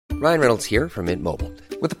Ryan Reynolds here from Mint Mobile.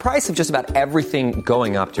 With the price of just about everything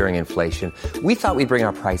going up during inflation, we thought we'd bring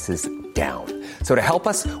our prices down. So to help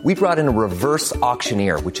us, we brought in a reverse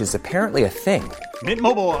auctioneer, which is apparently a thing. Mint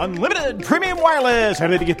Mobile Unlimited Premium Wireless. How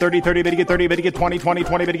to get 30, 30, bit to get 30, bit to get 20, 20,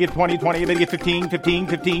 20, bit to get 20, 20, bit to get 15, 15,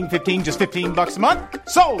 15, 15, just $15 a month?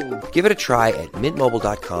 Sold! Give it a try at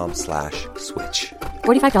mintmobile.com/switch.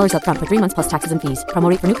 $45 up front for 3 months plus taxes and fees. Promo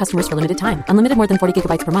rate for new customers for limited time. Unlimited more than 40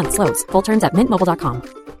 gigabytes per month. Slows full terms at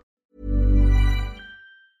mintmobile.com.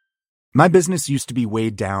 My business used to be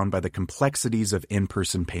weighed down by the complexities of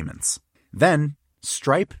in-person payments. Then,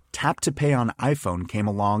 Stripe Tap to Pay on iPhone came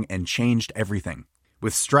along and changed everything.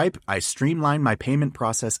 With Stripe, I streamlined my payment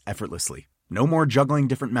process effortlessly. No more juggling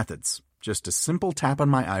different methods. Just a simple tap on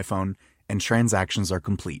my iPhone and transactions are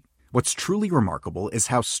complete. What's truly remarkable is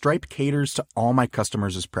how Stripe caters to all my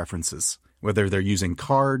customers' preferences. Whether they're using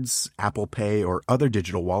cards, Apple Pay, or other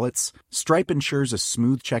digital wallets, Stripe ensures a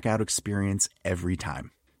smooth checkout experience every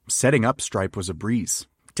time. Setting up Stripe was a breeze,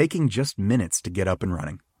 taking just minutes to get up and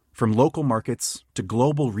running. From local markets to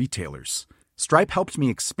global retailers, Stripe helped me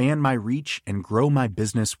expand my reach and grow my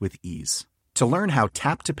business with ease. To learn how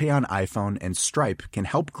Tap to Pay on iPhone and Stripe can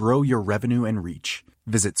help grow your revenue and reach,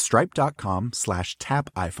 visit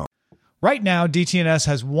stripe.com/tapiphone. Right now, DTNS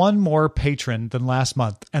has one more patron than last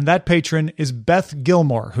month, and that patron is Beth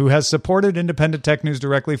Gilmore, who has supported Independent Tech News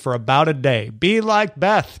directly for about a day. Be like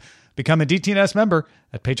Beth. Become a DTNS member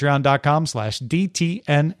at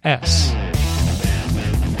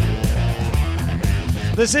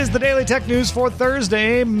patreon.com/DTNS. This is the Daily Tech News for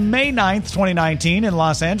Thursday, May 9th, 2019 in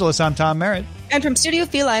Los Angeles. I'm Tom Merritt. And from Studio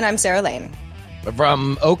Feline, I'm Sarah Lane.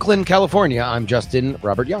 From Oakland, California, I'm Justin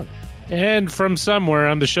Robert Young. And from somewhere,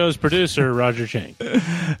 I'm the show's producer, Roger Chang.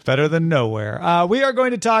 Better than nowhere. We are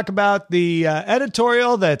going to talk about the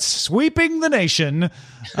editorial that's sweeping the nation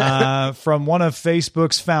from one of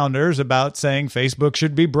Facebook's founders about saying Facebook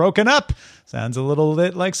should be broken up. Sounds a little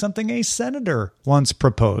bit like something a senator once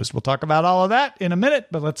proposed. We'll talk about all of that in a minute,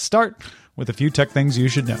 but let's start with a few tech things you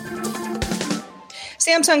should know.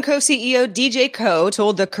 Samsung co-CEO DJ Koh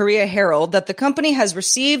told the Korea Herald that the company has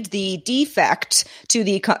received the defect to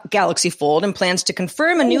the Galaxy Fold and plans to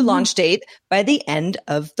confirm a new launch date by the end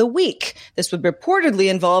of the week. This would reportedly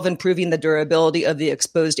involve improving the durability of the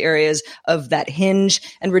exposed areas of that hinge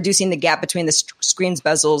and reducing the gap between the screen's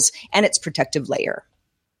bezels and its protective layer.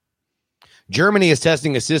 Germany is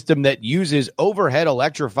testing a system that uses overhead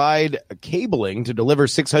electrified cabling to deliver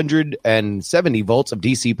 670 volts of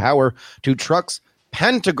DC power to trucks'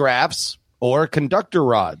 pantographs, or conductor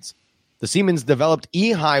rods. The Siemens-developed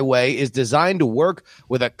e-Highway is designed to work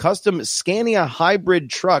with a custom Scania hybrid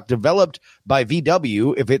truck developed by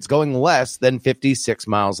VW if it's going less than 56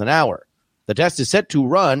 miles an hour. The test is set to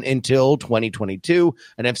run until 2022,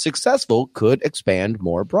 and if successful, could expand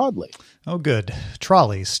more broadly. Oh, good.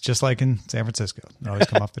 Trolleys, just like in San Francisco. They always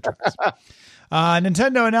come off the trucks.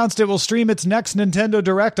 Nintendo announced it will stream its next Nintendo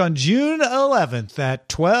Direct on June 11th at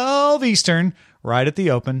 12 Eastern, right at the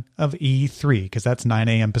open of E3, because that's 9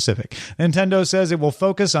 a.m. Pacific. Nintendo says it will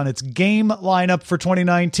focus on its game lineup for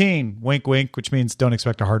 2019. Wink, wink, which means don't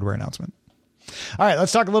expect a hardware announcement. All right,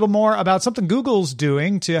 let's talk a little more about something Google's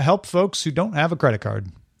doing to help folks who don't have a credit card.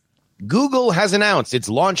 Google has announced it's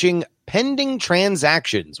launching pending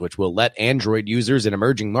transactions, which will let Android users in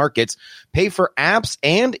emerging markets pay for apps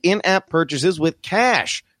and in-app purchases with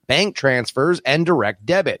cash, bank transfers, and direct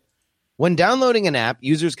debit. When downloading an app,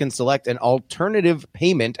 users can select an alternative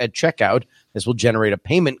payment at checkout. This will generate a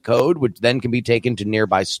payment code, which then can be taken to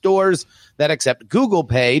nearby stores that accept Google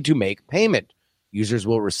Pay to make payment. Users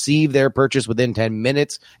will receive their purchase within 10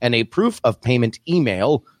 minutes and a proof of payment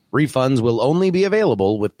email. Refunds will only be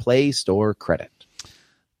available with Play Store credit.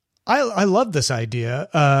 I love this idea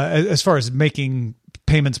as far as making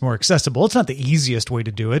payments more accessible. It's not the easiest way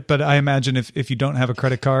to do it, but I imagine if you don't have a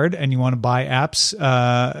credit card and you want to buy apps,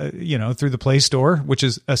 through the Play Store, which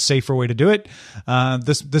is a safer way to do it,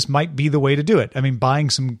 this might be the way to do it. I mean, buying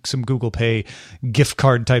some Google Pay gift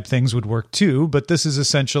card type things would work too, but this is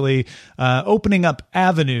essentially opening up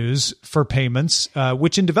avenues for payments,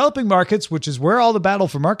 which in developing markets, which is where all the battle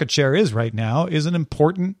for market share is right now, is an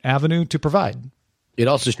important avenue to provide. It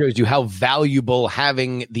also shows you how valuable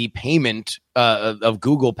having the payment of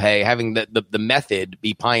Google Pay, having the method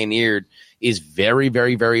be pioneered is very,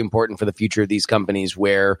 very, very important for the future of these companies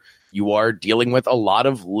where you are dealing with a lot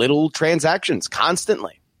of little transactions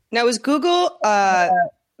constantly. Now, is Google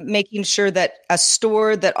making sure that a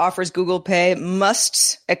store that offers Google Pay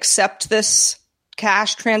must accept this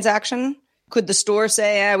cash transaction? Could the store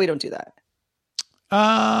say, we don't do that?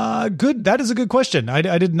 Good. That is a good question.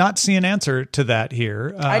 I did not see an answer to that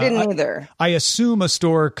here. I didn't either. I assume a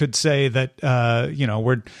store could say that,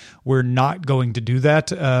 we're not going to do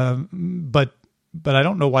that. But I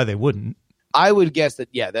don't know why they wouldn't. I would guess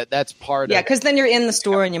that, that's part of it. Yeah, because then you're in the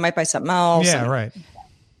store and you might buy something else. Yeah, right.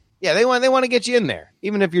 Yeah, they want to get you in there,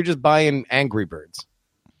 even if you're just buying Angry Birds.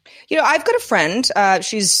 I've got a friend,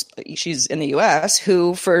 she's in the U.S.,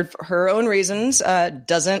 who, for her own reasons,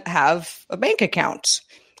 doesn't have a bank account.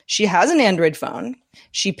 She has an Android phone.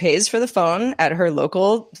 She pays for the phone at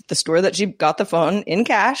the store that she got the phone in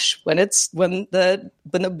cash when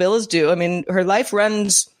the bill is due. I mean, her life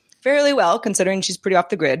runs fairly well considering she's pretty off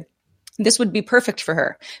the grid. This would be perfect for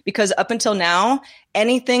her because up until now,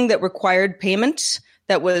 anything that required payment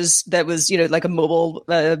that was like a mobile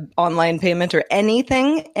online payment or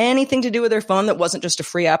anything to do with her phone that wasn't just a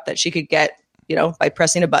free app that she could get, by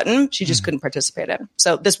pressing a button, she just couldn't participate in.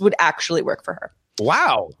 So this would actually work for her.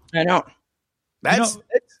 Wow. I know. That's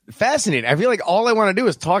fascinating. I feel like all I want to do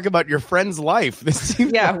is talk about your friend's life. This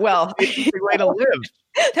seems like a way to live.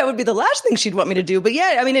 That would be the last thing she'd want me to do. But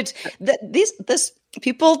yeah, I mean, this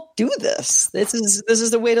people do this. This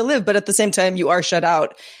is the way to live. But at the same time, you are shut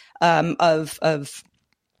out of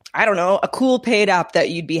I don't know, a cool paid app that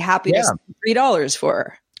you'd be happy to spend $3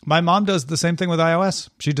 for. My mom does the same thing with iOS.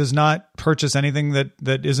 She does not purchase anything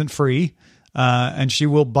that isn't free, and she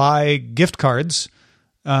will buy gift cards,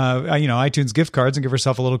 iTunes gift cards, and give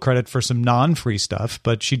herself a little credit for some non-free stuff.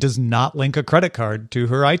 But she does not link a credit card to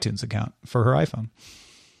her iTunes account for her iPhone.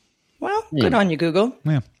 Well, good on you, Google.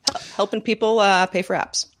 Yeah. Helping people pay for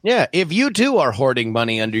apps. Yeah. If you too are hoarding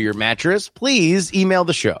money under your mattress, please email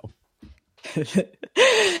the show.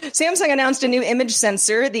 Samsung announced a new image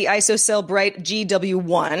sensor, the ISOCELL Bright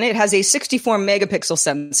GW1. It has a 64 megapixel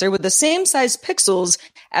sensor with the same size pixels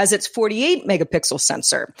as its 48 megapixel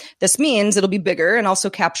sensor. This means it'll be bigger and also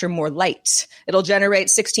capture more light. It'll generate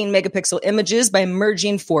 16 megapixel images by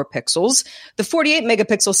merging 4 pixels. The 48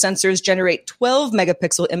 megapixel sensors generate 12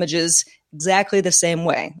 megapixel images exactly the same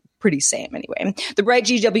way. Pretty same anyway. The Bright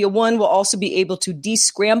GW1 will also be able to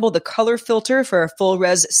descramble the color filter for a full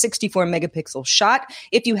res 64 megapixel shot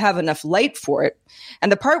if you have enough light for it.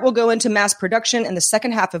 And the part will go into mass production in the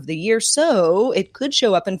second half of the year, so it could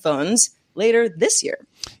show up in phones later this year.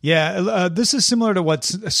 Yeah, this is similar to what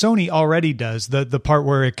Sony already does. The part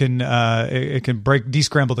where it can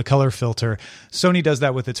descramble the color filter. Sony does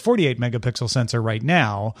that with its 48 megapixel sensor right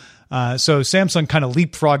now. So Samsung kind of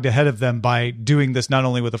leapfrogged ahead of them by doing this not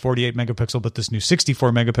only with a 48 megapixel but this new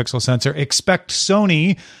 64 megapixel sensor. Expect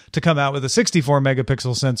Sony to come out with a 64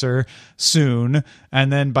 megapixel sensor soon,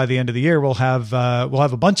 and then by the end of the year we'll have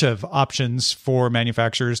a bunch of options for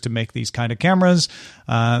manufacturers to make these kind of cameras.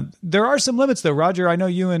 There are some limits though, Roger. I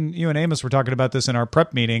know you and Amos were talking about this in our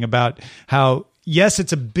prep meeting about how, yes,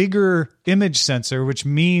 it's a bigger image sensor, which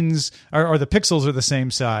means, or the pixels are the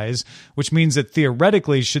same size, which means that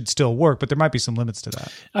theoretically should still work, but there might be some limits to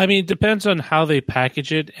that. I mean, it depends on how they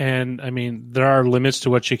package it. And I mean, there are limits to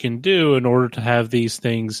what you can do in order to have these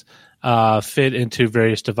things fit into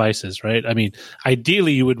various devices, right? I mean,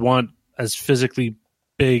 ideally you would want as physically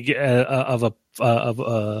big of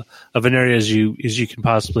an area as you can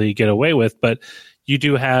possibly get away with, but you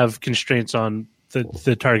do have constraints on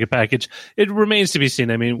the target package. It remains to be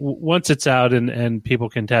seen. I mean, once it's out and people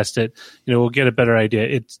can test it, we'll get a better idea.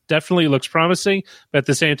 It definitely looks promising, but at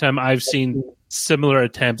the same time, I've seen similar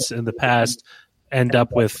attempts in the past end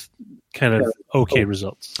up with kind of okay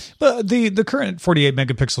results. But the current 48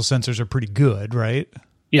 megapixel sensors are pretty good, right?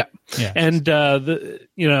 Yeah. And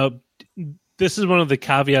this is one of the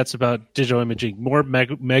caveats about digital imaging. More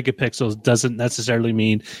megapixels doesn't necessarily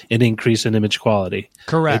mean an increase in image quality.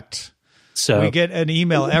 Correct. So we get an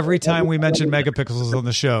email every time we mention megapixels on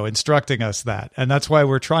the show instructing us that. And that's why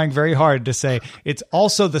we're trying very hard to say it's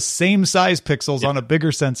also the same size pixels on a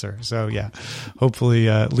bigger sensor. So yeah, hopefully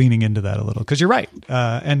leaning into that a little, because you're right.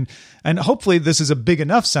 And hopefully this is a big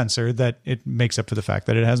enough sensor that it makes up for the fact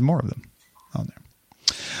that it has more of them on there.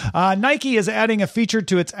 Nike is adding a feature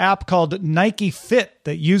to its app called Nike Fit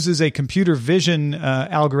that uses a computer vision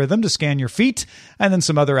algorithm to scan your feet and then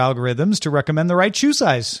some other algorithms to recommend the right shoe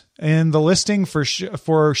size. In the listing for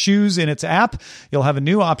shoes in its app, you'll have a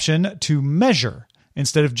new option to measure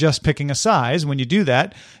instead of just picking a size. When you do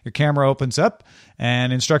that, your camera opens up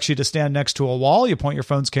and instructs you to stand next to a wall. You point your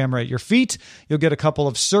phone's camera at your feet. You'll get a couple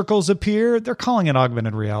of circles appear. They're calling it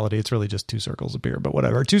augmented reality. It's really just 2 circles appear, but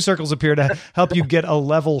whatever. 2 circles appear to help you get a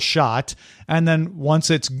level shot. And then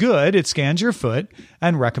once it's good, it scans your foot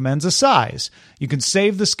and recommends a size. You can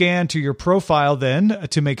save the scan to your profile then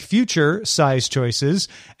to make future size choices.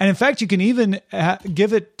 And in fact, you can even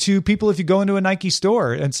give it to people if you go into a Nike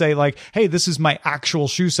store and say like, hey, this is my actual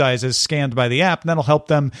shoe size as scanned by the app. And that'll help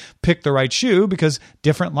them pick the right shoe, because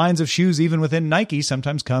different lines of shoes, even within Nike,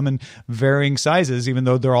 sometimes come in varying sizes, even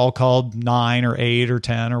though they're all called 9 or 8 or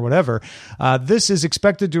 10 or whatever. This is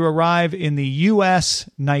expected to arrive in the US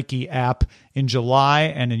Nike app in July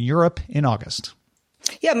and in Europe in August.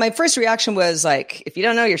 Yeah, my first reaction was like, if you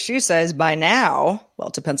don't know your shoe size by now, well,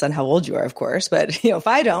 it depends on how old you are, of course. But if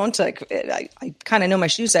I don't, like, I kind of know my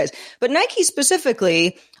shoe size. But Nike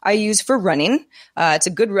specifically, I use for running. It's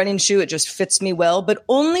a good running shoe. It just fits me well. But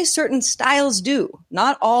only certain styles do.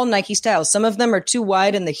 Not all Nike styles. Some of them are too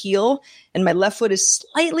wide in the heel, and my left foot is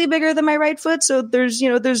slightly bigger than my right foot. So there's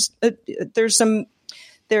some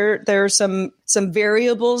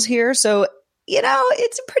variables here. So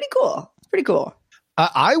it's pretty cool. It's pretty cool.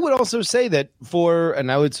 I would also say that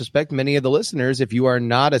and I would suspect many of the listeners, if you are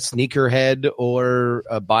not a sneakerhead or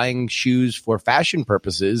buying shoes for fashion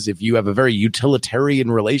purposes, if you have a very utilitarian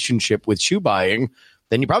relationship with shoe buying,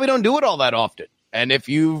 then you probably don't do it all that often. And if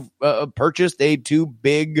you've purchased a too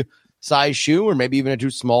big size shoe, or maybe even a too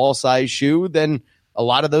small size shoe, then a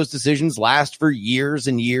lot of those decisions last for years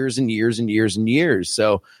and years and years and years and years.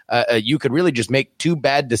 So you could really just make 2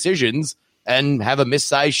 bad decisions and have a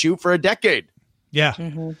missized shoe for a decade. Yeah.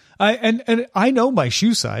 Mm-hmm. I know my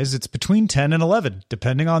shoe size. It's between 10 and 11,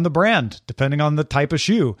 depending on the brand, depending on the type of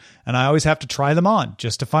shoe. And I always have to try them on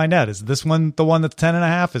just to find out, is this one the one that's 10 and a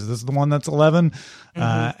half? Is this the one that's 11?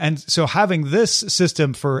 Mm-hmm. And so having this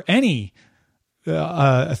system for any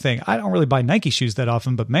thing, I don't really buy Nike shoes that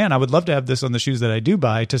often, but man, I would love to have this on the shoes that I do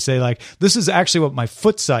buy, to say like, this is actually what my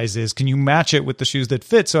foot size is. Can you match it with the shoes that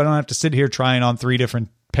fit? So I don't have to sit here trying on 3 different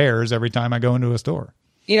pairs every time I go into a store.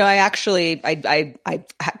 I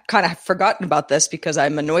kind of forgotten about this because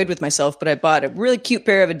I'm annoyed with myself, but I bought a really cute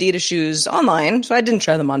pair of Adidas shoes online, so I didn't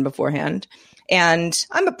try them on beforehand. And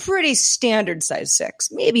I'm a pretty standard size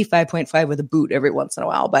 6, maybe 5.5 with a boot every once in a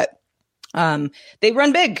while, but they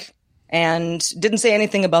run big, and didn't say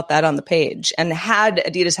anything about that on the page. And had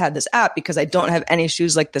Adidas had this app, because I don't have any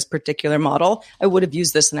shoes like this particular model, I would have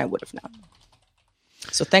used this and I would have known.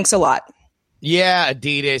 So thanks a lot. Yeah,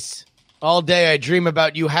 Adidas. All day I dream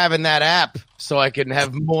about you having that app so I can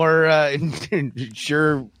have more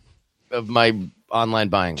sure of my online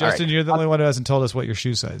buying. Justin, you're the only one who hasn't told us what your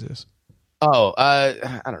shoe size is. Oh,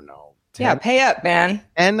 I don't know. 10? Yeah, pay up, man.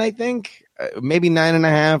 And I think maybe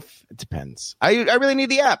 9.5. It depends. I really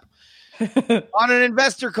need the app. On an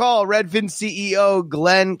investor call, Redfin CEO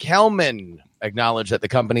Glenn Kelman acknowledged that the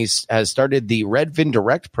company has started the Redfin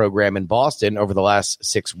Direct program in Boston over the last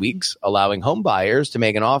 6 weeks, allowing home buyers to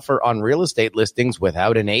make an offer on real estate listings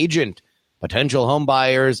without an agent. Potential home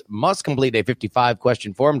buyers must complete a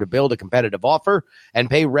 55-question form to build a competitive offer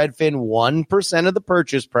and pay Redfin 1% of the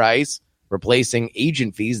purchase price, replacing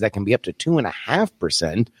agent fees that can be up to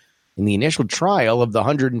 2.5%. In the initial trial of the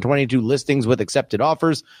 122 listings with accepted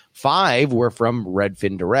offers, 5 were from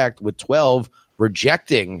Redfin Direct, with 12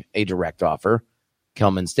 rejecting a direct offer.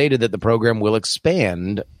 Kelman stated that the program will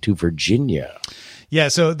expand to Virginia. Yeah,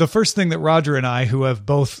 so the first thing that Roger and I, who have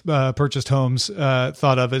both purchased homes,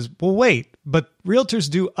 thought of is, well, wait, but realtors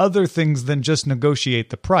do other things than just negotiate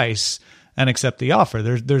the price and accept the offer.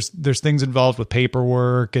 There's things involved with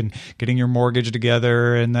paperwork and getting your mortgage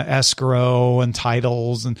together and the escrow and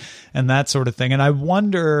titles and that sort of thing. And I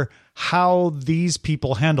wonder how these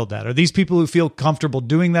people handled that. Are these people who feel comfortable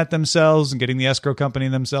doing that themselves and getting the escrow company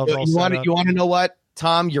themselves? You want to know what,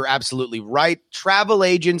 Tom? You're absolutely right. Travel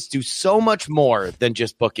agents do so much more than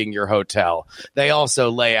just booking your hotel. They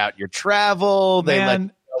also lay out your travel.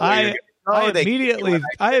 I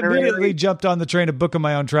immediately jumped on the train of booking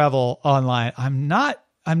my own travel online. I'm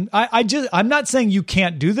not saying you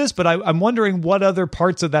can't do this, but I'm wondering what other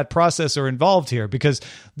parts of that process are involved here, because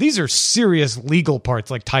these are serious legal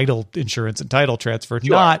parts like title insurance and title transfer, sure.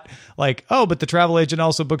 Not like, oh, but the travel agent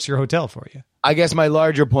also books your hotel for you. I guess my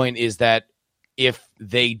larger point is that if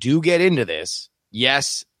they do get into this,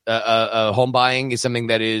 yes, home buying is something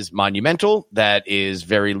that is monumental, that is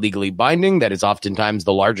very legally binding, that is oftentimes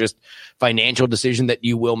the largest financial decision that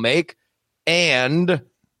you will make, and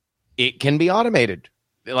it can be automated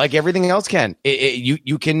like everything else can.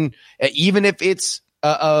 You can, even if it's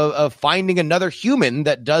finding another human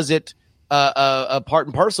that does it part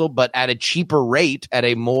and parcel, but at a cheaper rate, at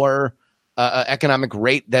a more economic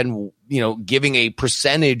rate than, giving a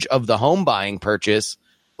percentage of the home buying purchase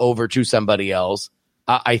over to somebody else.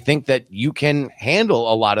 I think that you can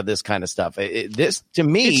handle a lot of this kind of stuff. This, to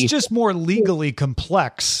me, it's just more legally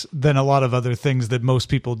complex than a lot of other things that most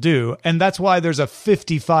people do. And that's why there's a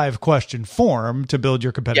 55 question form to build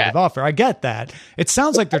your competitive offer. I get that. It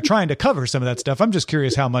sounds like they're trying to cover some of that stuff. I'm just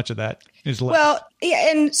curious how much of that is left. Well,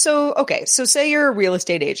 yeah. And so say you're a real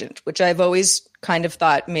estate agent, which I've always kind of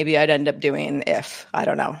thought maybe I'd end up doing if, I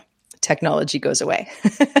don't know, technology goes away.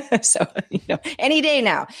 So, any day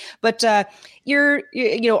now. But are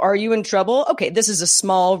you in trouble? Okay, this is a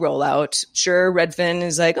small rollout. Sure, Redfin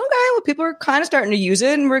is like, okay, well, people are kind of starting to use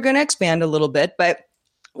it and we're going to expand a little bit. But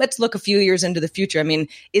let's look a few years into the future. I mean,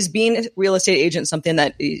 is being a real estate agent something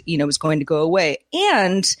that, is going to go away?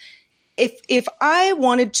 And if I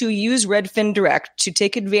wanted to use Redfin Direct to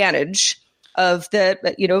take advantage of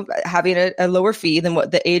having a lower fee than what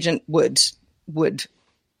the agent would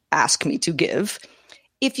ask me to give.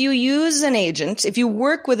 If you use an agent, if you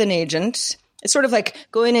work with an agent, it's sort of like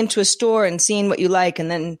going into a store and seeing what you like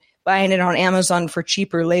and then buying it on Amazon for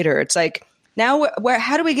cheaper later. It's like, now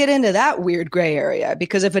how do we get into that weird gray area?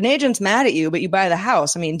 Because if an agent's mad at you, but you buy the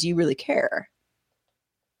house, I mean, do you really care?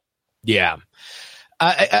 Yeah.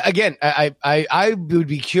 I would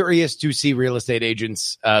be curious to see real estate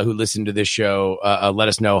agents who listen to this show let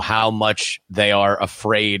us know how much they are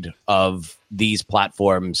afraid of these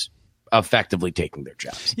platforms effectively taking their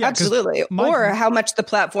jobs. Yeah, absolutely. Or how much the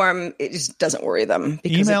platform just doesn't worry them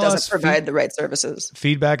because it doesn't provide the right services.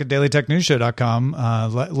 Feedback at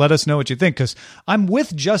dailytechnewsshow.com. Let us know what you think, because I'm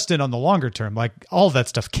with Justin on the longer term. Like, all that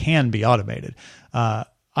stuff can be automated.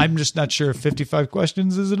 I'm just not sure if 55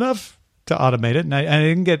 questions is enough to automate it. And I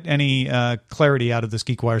didn't get any clarity out of this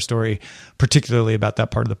GeekWire story, particularly about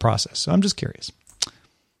that part of the process. So I'm just curious.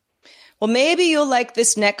 Well, maybe you'll like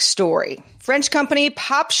this next story. French company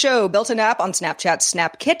Pop Show built an app on Snapchat's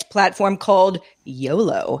SnapKit platform called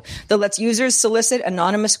YOLO that lets users solicit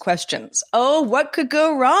anonymous questions. Oh, what could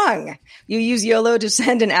go wrong? You use YOLO to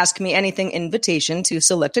send an Ask Me Anything invitation to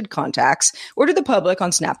selected contacts or to the public on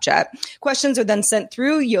Snapchat. Questions are then sent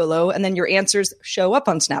through YOLO, and then your answers show up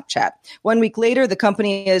on Snapchat. 1 week later, the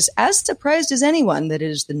company is as surprised as anyone that it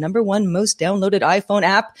is the #1 most downloaded iPhone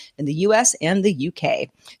app in the US and the UK.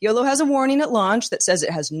 YOLO has a warning at launch that says it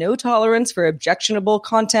has no tolerance for objectionable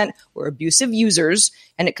content or abusive users,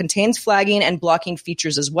 and it contains flagging and blocking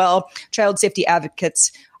features as well. Child safety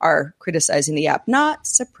advocates are criticizing the app. Not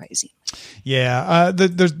surprising. Yeah,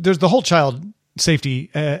 there's the whole child safety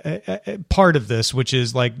part of this, which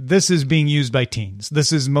is like, this is being used by teens.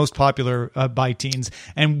 This is most popular by teens.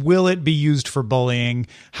 And will it be used for bullying?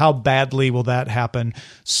 How badly will that happen?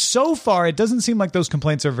 So far, it doesn't seem like those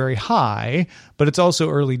complaints are very high, but it's also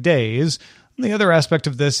early days. The other aspect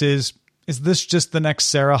of this is this just the next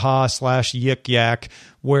Saraha / Yik Yak,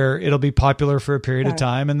 where it'll be popular for a period of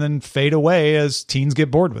time and then fade away as teens get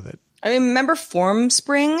bored with it? I mean, remember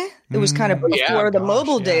Formspring? It was kind of before the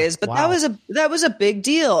mobile days, but that was a big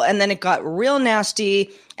deal. And then it got real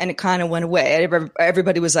nasty and it kind of went away.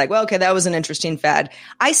 Everybody was like, well, okay, that was an interesting fad.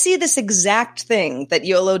 I see this exact thing that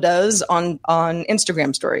YOLO does on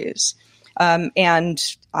Instagram stories. And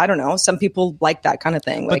I don't know, some people like that kind of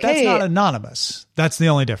thing. Like, but that's not anonymous. That's the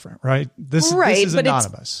only difference, right? This is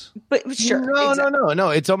anonymous. But sure. No.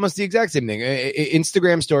 It's almost the exact same thing.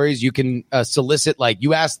 Instagram stories, you can solicit, like,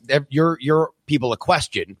 you ask your people a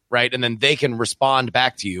question, right? And then they can respond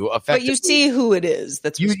back to you effectively. But you see who it is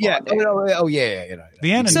that's responding. Yeah.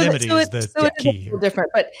 The anonymity is the key here. Different,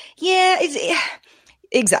 but yeah,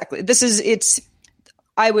 exactly.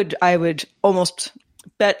 I would almost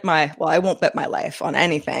bet I won't bet my life on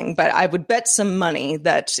anything, but I would bet some money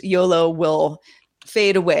that YOLO will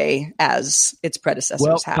fade away as its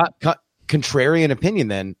predecessors have. Contrarian opinion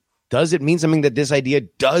then, does it mean something that this idea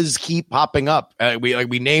does keep popping up?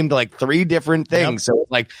 We named like 3 different things. Yep. So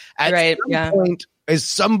like at some point, is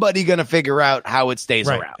somebody going to figure out how it stays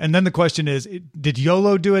around? And then the question is, did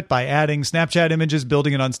YOLO do it by adding Snapchat images,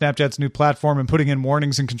 building it on Snapchat's new platform and putting in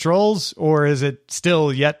warnings and controls? Or is it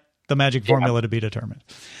still yet the magic formula to be determined?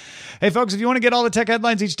 Hey, folks, if you want to get all the tech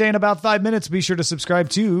headlines each day in about 5 minutes, be sure to subscribe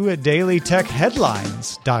to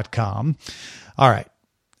dailytechheadlines.com. All right.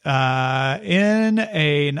 In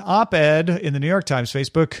an op-ed in the New York Times,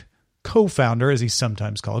 Facebook co-founder, as he's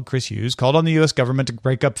sometimes called, Chris Hughes, called on the U.S. government to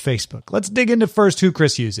break up Facebook. Let's dig into first who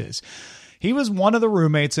Chris Hughes is. He was one of the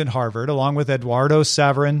roommates in Harvard, along with Eduardo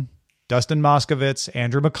Saverin, Dustin Moskovitz,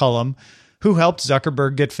 Andrew McCullum, who helped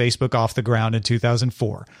Zuckerberg get Facebook off the ground in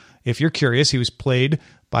 2004. If you're curious, he was played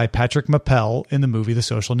by Patrick Mappel in the movie The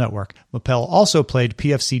Social Network. Mappel also played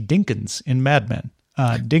PFC Dinkins in Mad Men.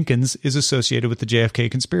 Dinkins is associated with the JFK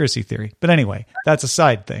conspiracy theory. But anyway, that's a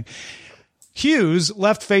side thing. Hughes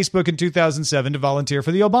left Facebook in 2007 to volunteer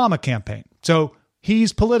for the Obama campaign. So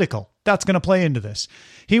he's political. That's going to play into this.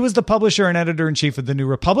 He was the publisher and editor-in-chief of The New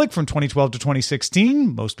Republic from 2012 to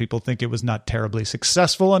 2016. Most people think it was not terribly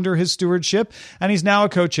successful under his stewardship, and he's now a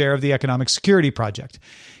co-chair of the Economic Security Project.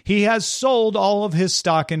 He has sold all of his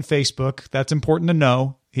stock in Facebook. That's important to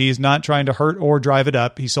know. He's not trying to hurt or drive it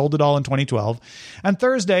up. He sold it all in 2012. And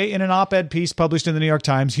Thursday, in an op-ed piece published in the New York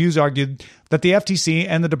Times, Hughes argued that the FTC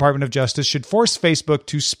and the Department of Justice should force Facebook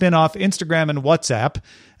to spin off Instagram and WhatsApp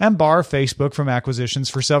and bar Facebook from acquisitions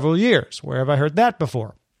for several years. Where have I heard that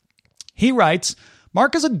before? He writes,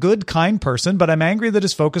 Mark is a good, kind person, but I'm angry that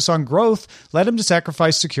his focus on growth led him to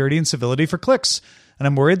sacrifice security and civility for clicks. And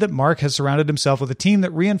I'm worried that Mark has surrounded himself with a team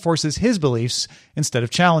that reinforces his beliefs instead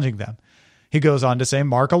of challenging them. He goes on to say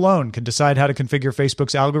Mark alone can decide how to configure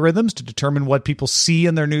Facebook's algorithms to determine what people see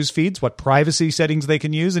in their news feeds, what privacy settings they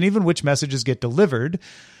can use, and even which messages get delivered.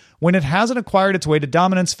 When it hasn't acquired its way to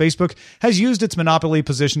dominance, Facebook has used its monopoly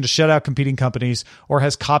position to shut out competing companies or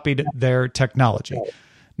has copied their technology.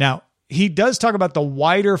 Now, he does talk about the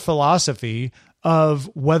wider philosophy of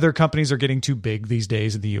whether companies are getting too big these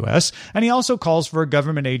days in the U.S., and he also calls for a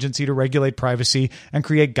government agency to regulate privacy and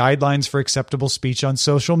create guidelines for acceptable speech on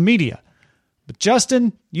social media. But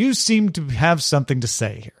Justin, you seem to have something to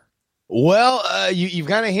say here. Well, you've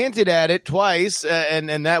kind of hinted at it twice,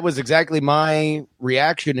 and that was exactly my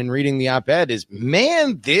reaction in reading the op-ed is,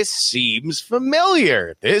 man, this seems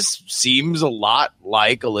familiar. This seems a lot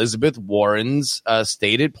like Elizabeth Warren's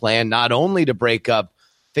stated plan, not only to break up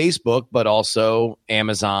Facebook, but also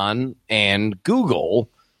Amazon and Google.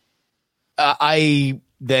 I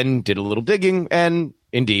then did a little digging, and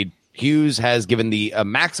indeed, Hughes has given the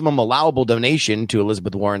maximum allowable donation to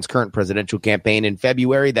Elizabeth Warren's current presidential campaign in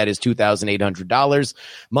February. That is $2,800.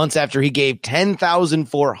 Months after he gave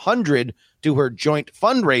 $10,400 to her joint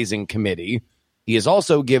fundraising committee. He has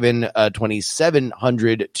also given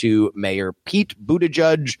 $2,700 to Mayor Pete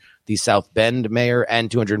Buttigieg, the South Bend mayor, and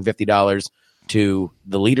 $250 to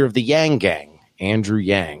the leader of the Yang Gang, Andrew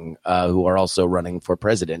Yang, who are also running for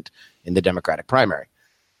president in the Democratic primary.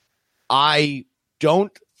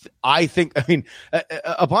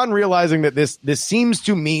 Upon realizing that this seems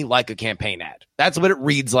to me like a campaign ad, that's what it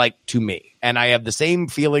reads like to me. And I have the same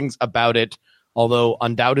feelings about it, although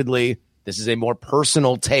undoubtedly this is a more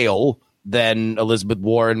personal tale than Elizabeth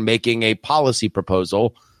Warren making a policy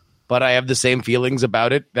proposal. But I have the same feelings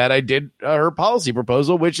about it that I did her policy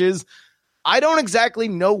proposal, which is I don't exactly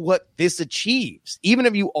know what this achieves. Even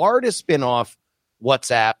if you are to spin off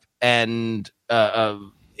WhatsApp and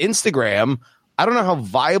Instagram, I don't know how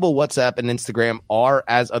viable WhatsApp and Instagram are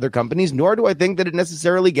as other companies, nor do I think that it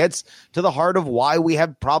necessarily gets to the heart of why we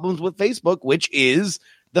have problems with Facebook, which is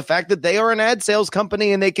the fact that they are an ad sales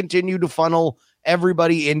company and they continue to funnel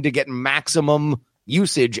everybody in to get maximum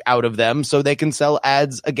usage out of them so they can sell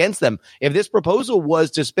ads against them. If this proposal was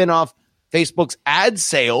to spin off Facebook's ad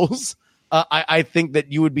sales, I think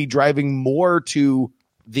that you would be driving more to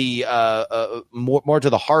the more to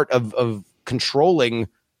the heart of controlling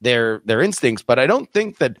their instincts. But I don't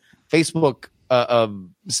think that Facebook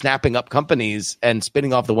snapping up companies and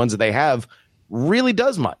spinning off the ones that they have really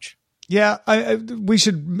does much. Yeah, we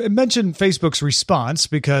should mention Facebook's response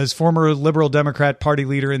because former Liberal Democrat Party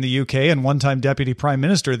leader in the UK and one-time Deputy Prime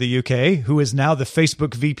Minister of the UK, who is now the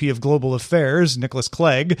Facebook VP of Global Affairs, Nicholas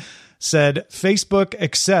Clegg, said Facebook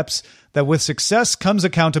accepts that with success comes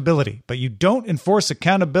accountability, but you don't enforce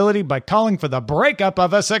accountability by calling for the breakup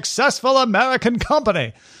of a successful American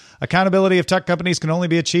company. Accountability of tech companies can only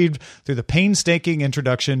be achieved through the painstaking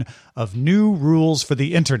introduction of new rules for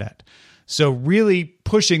the internet. So really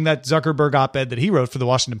pushing that Zuckerberg op-ed that he wrote for the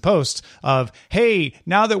Washington Post of, hey,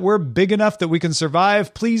 now that we're big enough that we can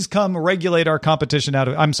survive, please come regulate our competition out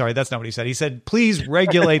of... I'm sorry, that's not what he said. He said, please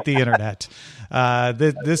regulate the internet.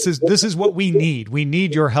 This is what we need. We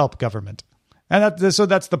need your help, government. And so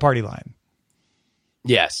that's the party line.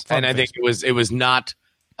 Yes, and I think it was not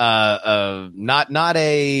a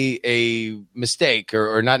mistake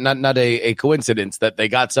or not a coincidence that they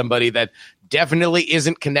got somebody that definitely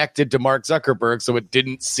isn't connected to Mark Zuckerberg, so it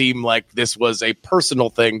didn't seem like this was a personal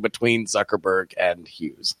thing between Zuckerberg and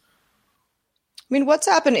Hughes. I mean,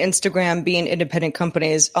 WhatsApp and Instagram being independent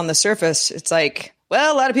companies on the surface, it's like,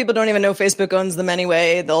 well, a lot of people don't even know Facebook owns them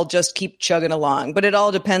anyway. They'll just keep chugging along. But it all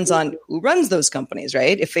depends on who runs those companies,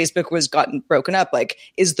 right? If Facebook was gotten broken up, like,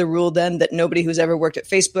 is the rule then that nobody who's ever worked at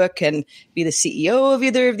Facebook can be the CEO of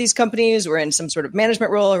either of these companies or in some sort of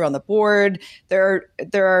management role or on the board? There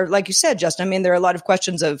are, like you said, Justin, I mean, there are a lot of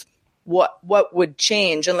questions of what would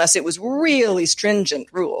change unless it was really stringent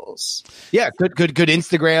rules. Yeah, could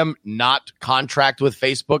Instagram not contract with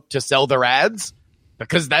Facebook to sell their ads?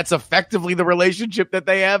 Because that's effectively the relationship that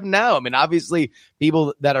they have now. I mean, obviously,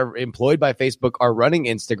 people that are employed by Facebook are running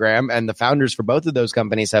Instagram, and the founders for both of those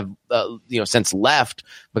companies have, since left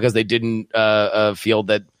because they didn't feel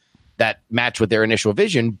that matched with their initial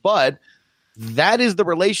vision. But that is the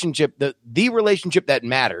relationship. The relationship that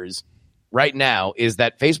matters right now is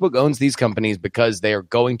that Facebook owns these companies because they are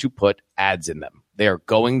going to put ads in them. They are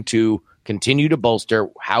going to continue to bolster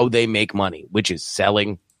how they make money, which is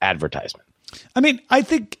selling advertisement. I mean, I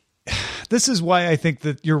think this is why I think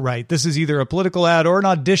that you're right. This is either a political ad or an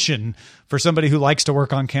audition for somebody who likes to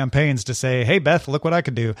work on campaigns to say, hey, Beth, look what I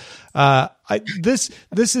could do. This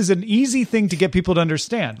is an easy thing to get people to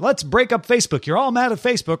understand. Let's break up Facebook. You're all mad at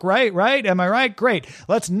Facebook, right? Right? Am I right? Great.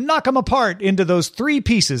 Let's knock them apart into those three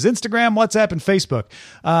pieces, Instagram, WhatsApp, and Facebook.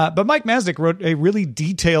 But Mike Masnick wrote a really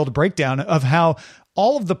detailed breakdown of how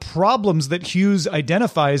all of the problems that Hughes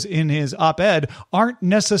identifies in his op-ed aren't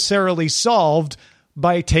necessarily solved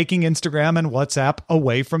by taking Instagram and WhatsApp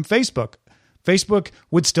away from Facebook. Facebook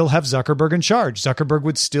would still have Zuckerberg in charge. Zuckerberg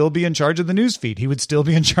would still be in charge of the newsfeed. He would still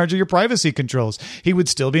be in charge of your privacy controls. He would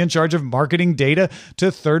still be in charge of marketing data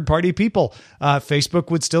to third-party people. Facebook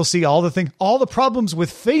would still see all the things. All the problems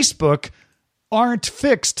with Facebook aren't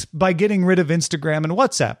fixed by getting rid of Instagram and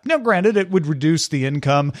WhatsApp. Now, granted, it would reduce the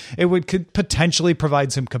income. It could potentially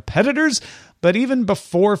provide some competitors. But even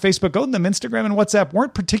before Facebook owned them, Instagram and WhatsApp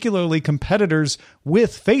weren't particularly competitors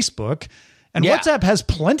with Facebook. And WhatsApp has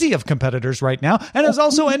plenty of competitors right now and is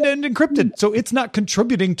also end-to-end encrypted. So it's not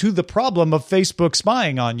contributing to the problem of Facebook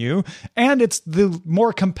spying on you. And it's the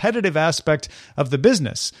more competitive aspect of the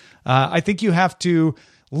business. I think you have to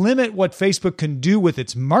limit what Facebook can do with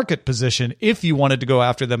its market position if you wanted to go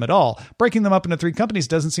after them at all. Breaking them up into three companies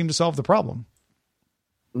doesn't seem to solve the problem.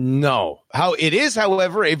 No. It is,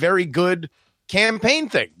 however, a very good campaign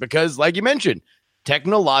thing because, like you mentioned,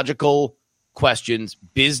 technological questions,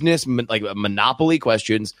 business, like monopoly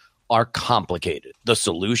questions are complicated. The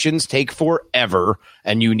solutions take forever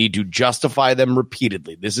and you need to justify them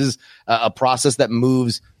repeatedly. This is a process that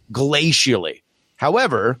moves glacially.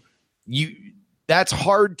 However, that's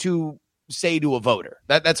hard to say to a voter.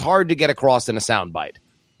 That's hard to get across in a soundbite.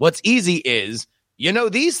 What's easy is,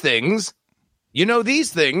 these things,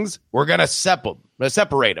 we're going to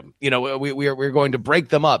separate them. We're going to break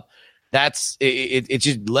them up. That's it. It's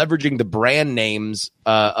just leveraging the brand names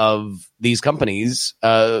of these companies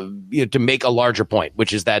to make a larger point,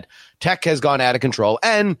 which is that tech has gone out of control.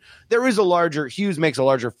 And there is Hughes makes a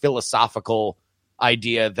larger philosophical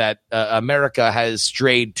idea that America has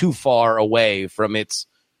strayed too far away from its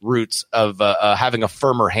roots of having a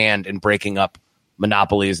firmer hand in breaking up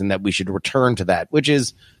monopolies, and that we should return to that, which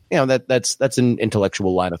is, that's an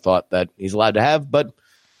intellectual line of thought that he's allowed to have. But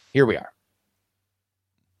here we are.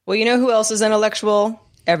 Well, you know who else is intellectual?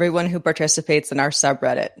 Everyone who participates in our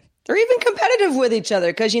subreddit. They're even competitive with each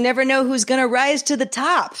other because you never know who's going to rise to the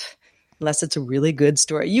top. Unless it's a really good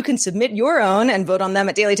story. You can submit your own and vote on them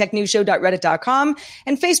at dailytechnewsshow.reddit.com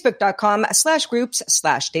and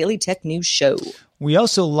facebook.com/groups/dailytechnewsshow. We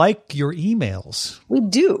also like your emails. We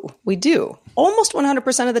do. Almost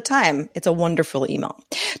 100% of the time, it's a wonderful email.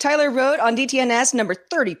 Tyler wrote on DTNS number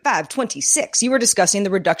 3526. You were discussing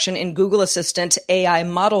the reduction in Google Assistant AI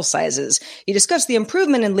model sizes. You discussed the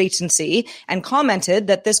improvement in latency and commented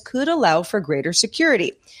that this could allow for greater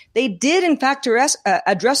security. They did, in fact,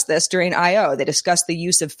 address this during I.O. They discussed the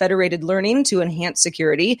use of federated learning to enhance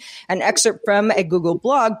security. An excerpt from a Google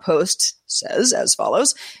blog post says as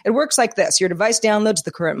follows. It works like this. Your device downloads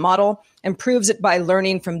the current model, improves it by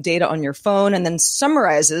learning from data on your phone, and then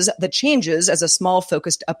summarizes the changes as a small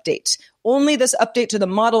focused update. Only this update to the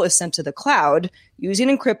model is sent to the cloud using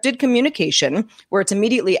encrypted communication, where it's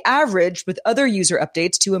immediately averaged with other user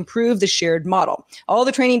updates to improve the shared model. All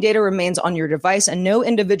the training data remains on your device, and no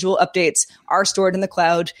individual updates are stored in the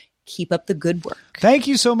cloud. Keep up the good work. Thank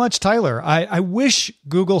you so much, Tyler. I wish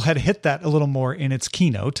Google had hit that a little more in its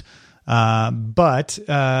keynote. But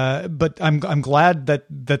I'm glad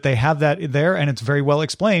that they have that there, and it's very well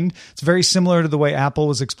explained. It's very similar to the way Apple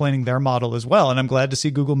was explaining their model as well. And I'm glad to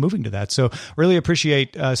see Google moving to that. So really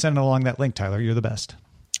appreciate sending along that link, Tyler. You're the best.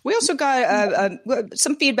 We also got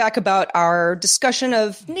some feedback about our discussion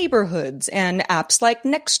of neighborhoods and apps like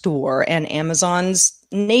Nextdoor and Amazon's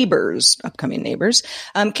Neighbors, upcoming Neighbors.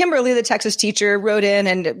 Kimberly, the Texas teacher, wrote in,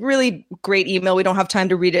 and really great email. We don't have time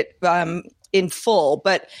to read it in full,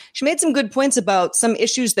 but she made some good points about some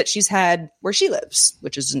issues that she's had where she lives,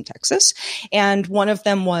 which is in Texas. And one of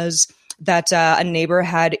them was that a neighbor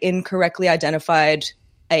had incorrectly identified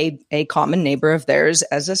a common neighbor of theirs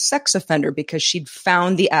as a sex offender because she'd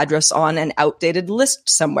found the address on an outdated list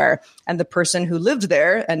somewhere. And the person who lived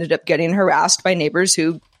there ended up getting harassed by neighbors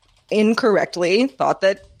who incorrectly thought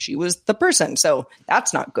that she was the person. So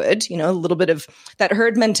that's not good. You know, a little bit of that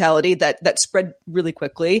herd mentality that spread really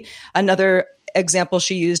quickly. Another example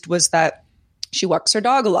she used was that she walks her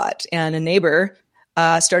dog a lot, and a neighbor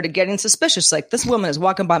started getting suspicious. Like, this woman is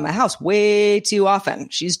walking by my house way too often.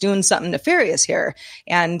 She's doing something nefarious here.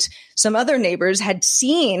 And some other neighbors had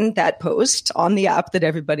seen that post on the app that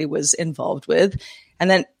everybody was involved with, and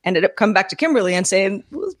then ended up coming back to Kimberly and saying,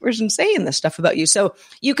 well, this person's saying this stuff about you. So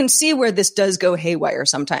you can see where this does go haywire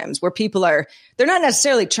sometimes, where people they're not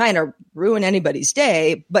necessarily trying to ruin anybody's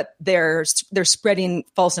day, but they're spreading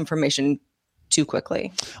false information too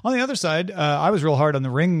quickly. On the other side, I was real hard on the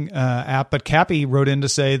Ring app, but Cappy wrote in to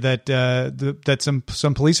say that that some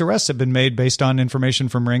police arrests have been made based on information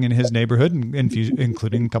from Ring in his neighborhood,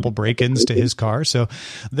 including a couple break-ins to his car. So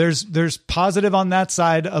there's positive on that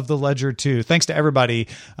side of the ledger too. Thanks to everybody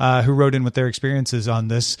who wrote in with their experiences on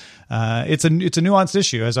this. It's a nuanced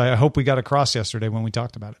issue, as I hope we got across yesterday when we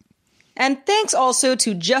talked about it. And thanks also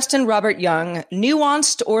to Justin Robert Young,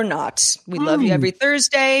 nuanced or not. We love you every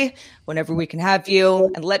Thursday, whenever we can have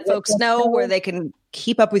you, and let folks know where they can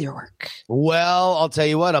keep up with your work. Well, I'll tell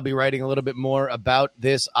you what, I'll be writing a little bit more about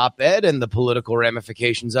this op-ed and the political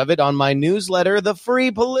ramifications of it on my newsletter, the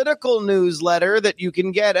Free Political Newsletter, that you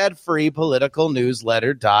can get at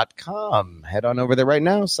freepoliticalnewsletter.com. Head on over there right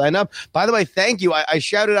now, sign up. By the way, thank you. I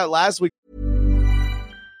shouted out last week.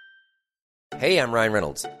 Hey, I'm Ryan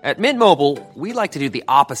Reynolds. At Mint Mobile, we like to do the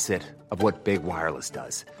opposite of what Big Wireless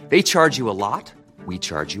does. They charge you a lot, we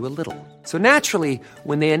charge you a little. So naturally,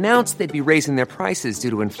 when they announced they'd be raising their prices due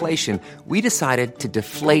to inflation, we decided to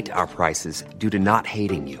deflate our prices due to not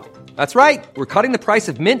hating you. That's right. We're cutting the price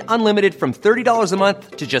of Mint Unlimited from $30 a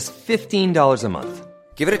month to just $15 a month.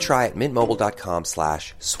 Give it a try at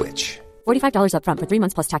mintmobile.com/switch. $45 up front for 3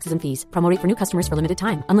 months plus taxes and fees. Promo rate for new customers for limited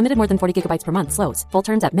time. Unlimited more than 40 gigabytes per month slows. Full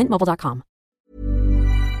terms at mintmobile.com.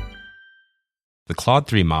 The Claude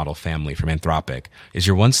 3 model family from Anthropic is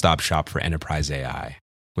your one-stop shop for enterprise AI.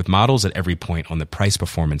 With models at every point on the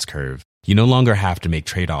price-performance curve, you no longer have to make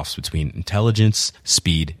trade-offs between intelligence,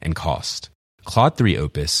 speed, and cost. Claude 3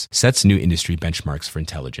 Opus sets new industry benchmarks for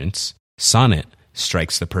intelligence. Sonnet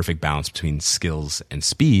strikes the perfect balance between skills and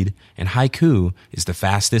speed. And Haiku is the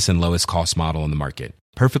fastest and lowest cost model in the market,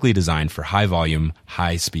 perfectly designed for high-volume,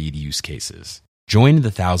 high-speed use cases. Join the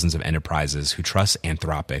thousands of enterprises who trust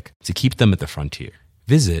Anthropic to keep them at the frontier.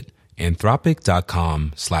 Visit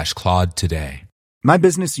anthropic.com/Claude today. My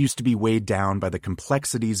business used to be weighed down by the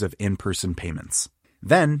complexities of in-person payments.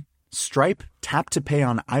 Then, Stripe Tap to Pay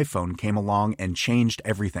on iPhone came along and changed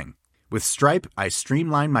everything. With Stripe, I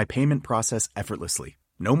streamlined my payment process effortlessly.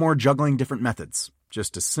 No more juggling different methods.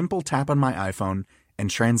 Just a simple tap on my iPhone and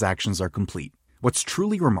transactions are complete. What's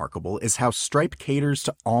truly remarkable is how Stripe caters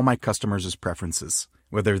to all my customers' preferences.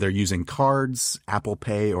 Whether they're using cards, Apple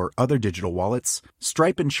Pay, or other digital wallets,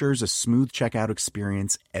 Stripe ensures a smooth checkout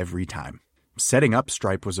experience every time. Setting up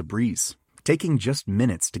Stripe was a breeze, taking just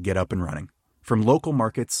minutes to get up and running. From local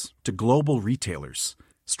markets to global retailers,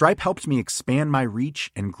 Stripe helped me expand my reach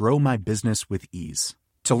and grow my business with ease.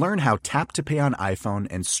 To learn how Tap to Pay on iPhone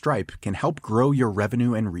and Stripe can help grow your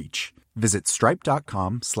revenue and reach, visit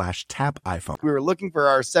stripe.com/tapiphone. We were looking for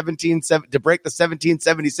our to break the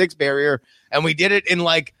 1776 barrier, and we did it in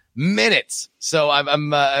like minutes. So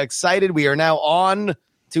I'm excited. We are now on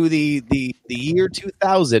to the year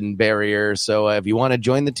 2000 barrier. So if you want to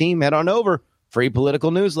join the team, head on over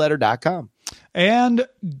freepoliticalnewsletter.com. And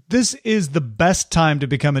this is the best time to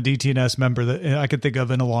become a DTNS member that I could think of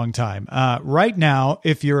in a long time. Right now,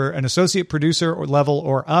 if you're an associate producer or level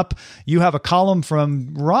or up, you have a column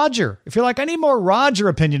from Roger. If you're like, I need more Roger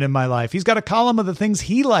opinion in my life, he's got a column of the things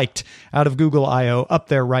he liked out of Google I.O. up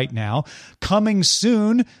there right now. Coming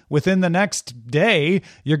soon, within the next day,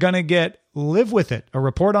 you're going to get Live With It, a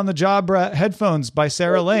report on the job headphones by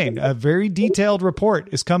Sarah Lane. A very detailed report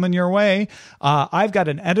is coming your way. I've got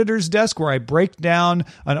an editor's desk where I break down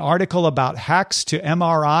an article about hacks to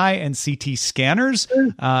MRI and CT scanners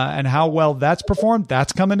and how well that's performed.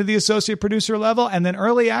 That's coming to the associate producer level. And then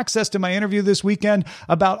early access to my interview this weekend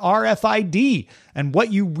about RFID and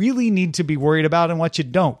what you really need to be worried about and what you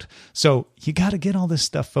don't. So you got to get all this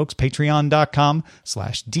stuff, folks.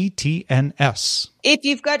 Patreon.com/DTNS. If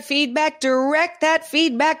you've got feedback, direct that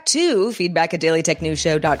feedback to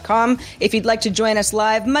feedback@dailytechnewsshow.com. If you'd like to join us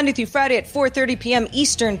live Monday through Friday at 4:30 p.m.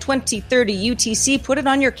 Eastern, 2030 UTC, put it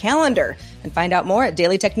on your calendar and find out more at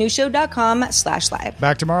dailytechnewsshow.com/live.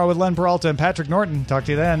 Back tomorrow with Len Peralta and Patrick Norton. Talk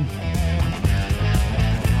to you then.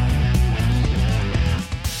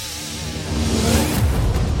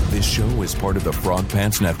 is part of the Frog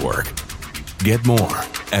Pants Network. Get more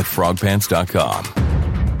at frogpants.com.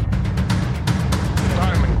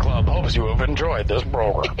 Diamond Club hopes you have enjoyed this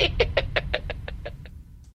program.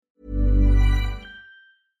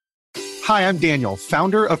 Hi, I'm Daniel,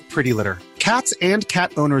 founder of Pretty Litter. Cats and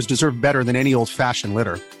cat owners deserve better than any old-fashioned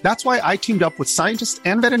litter. That's why I teamed up with scientists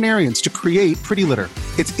and veterinarians to create Pretty Litter.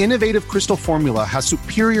 Its innovative crystal formula has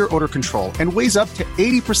superior odor control and weighs up to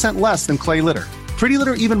 80% less than clay litter. Pretty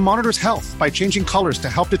Litter even monitors health by changing colors to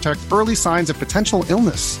help detect early signs of potential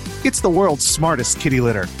illness. It's the world's smartest kitty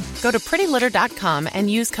litter. Go to prettylitter.com and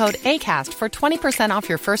use code ACAST for 20% off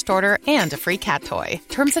your first order and a free cat toy.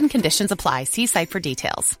 Terms and conditions apply. See site for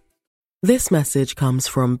details. This message comes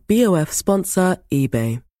from BOF sponsor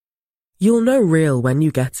eBay. You'll know real when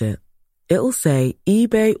you get it. It'll say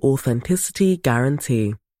eBay Authenticity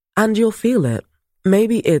Guarantee. And you'll feel it.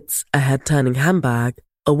 Maybe it's a head-turning handbag,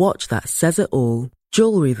 a watch that says it all,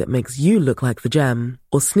 jewelry that makes you look like the gem,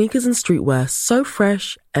 or sneakers and streetwear so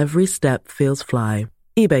fresh every step feels fly.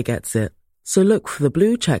 eBay gets it. So look for the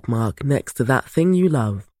blue check mark next to that thing you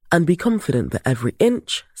love. And be confident that every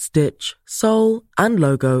inch, stitch, sole, and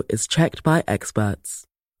logo is checked by experts.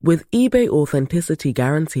 With eBay Authenticity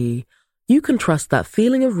Guarantee, you can trust that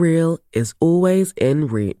feeling of real is always in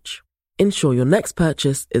reach. Ensure your next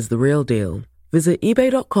purchase is the real deal. Visit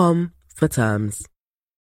eBay.com for terms.